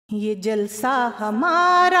Day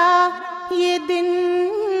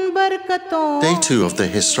 2 of the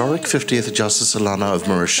historic 50th Jalsa Salana of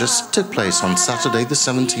Mauritius took place on Saturday the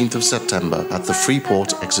 17th of September at the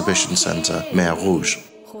Freeport Exhibition Centre, Mer Rouge.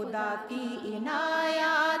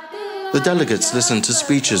 The delegates listened to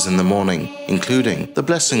speeches in the morning, including the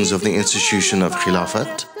blessings of the institution of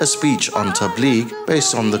Khilafat, a speech on Tabligh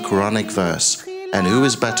based on the Quranic verse, and who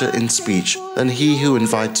is better in speech than he who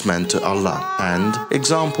invites men to Allah, and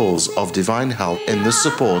examples of divine help in the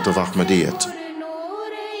support of Ahmadiyyat.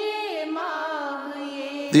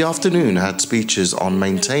 The afternoon had speeches on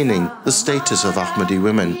maintaining the status of Ahmadi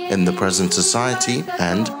women in the present society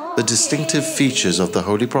and the distinctive features of the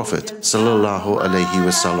Holy Prophet Sallallahu Alaihi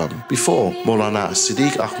Wasallam, before Maulana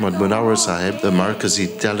Siddiq Ahmad Munawwar Sahib, the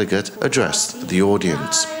Markazi delegate, addressed the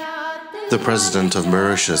audience. The President of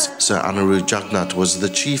Mauritius, Sir Anirudh Jagnnath, was the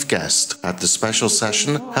chief guest at the special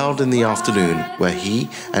session held in the afternoon, where he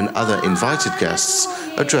and other invited guests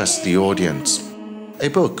addressed the audience. A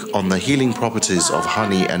book on the healing properties of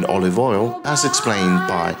honey and olive oil, as explained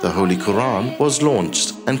by the Holy Quran, was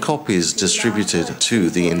launched and copies distributed to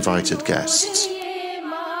the invited guests.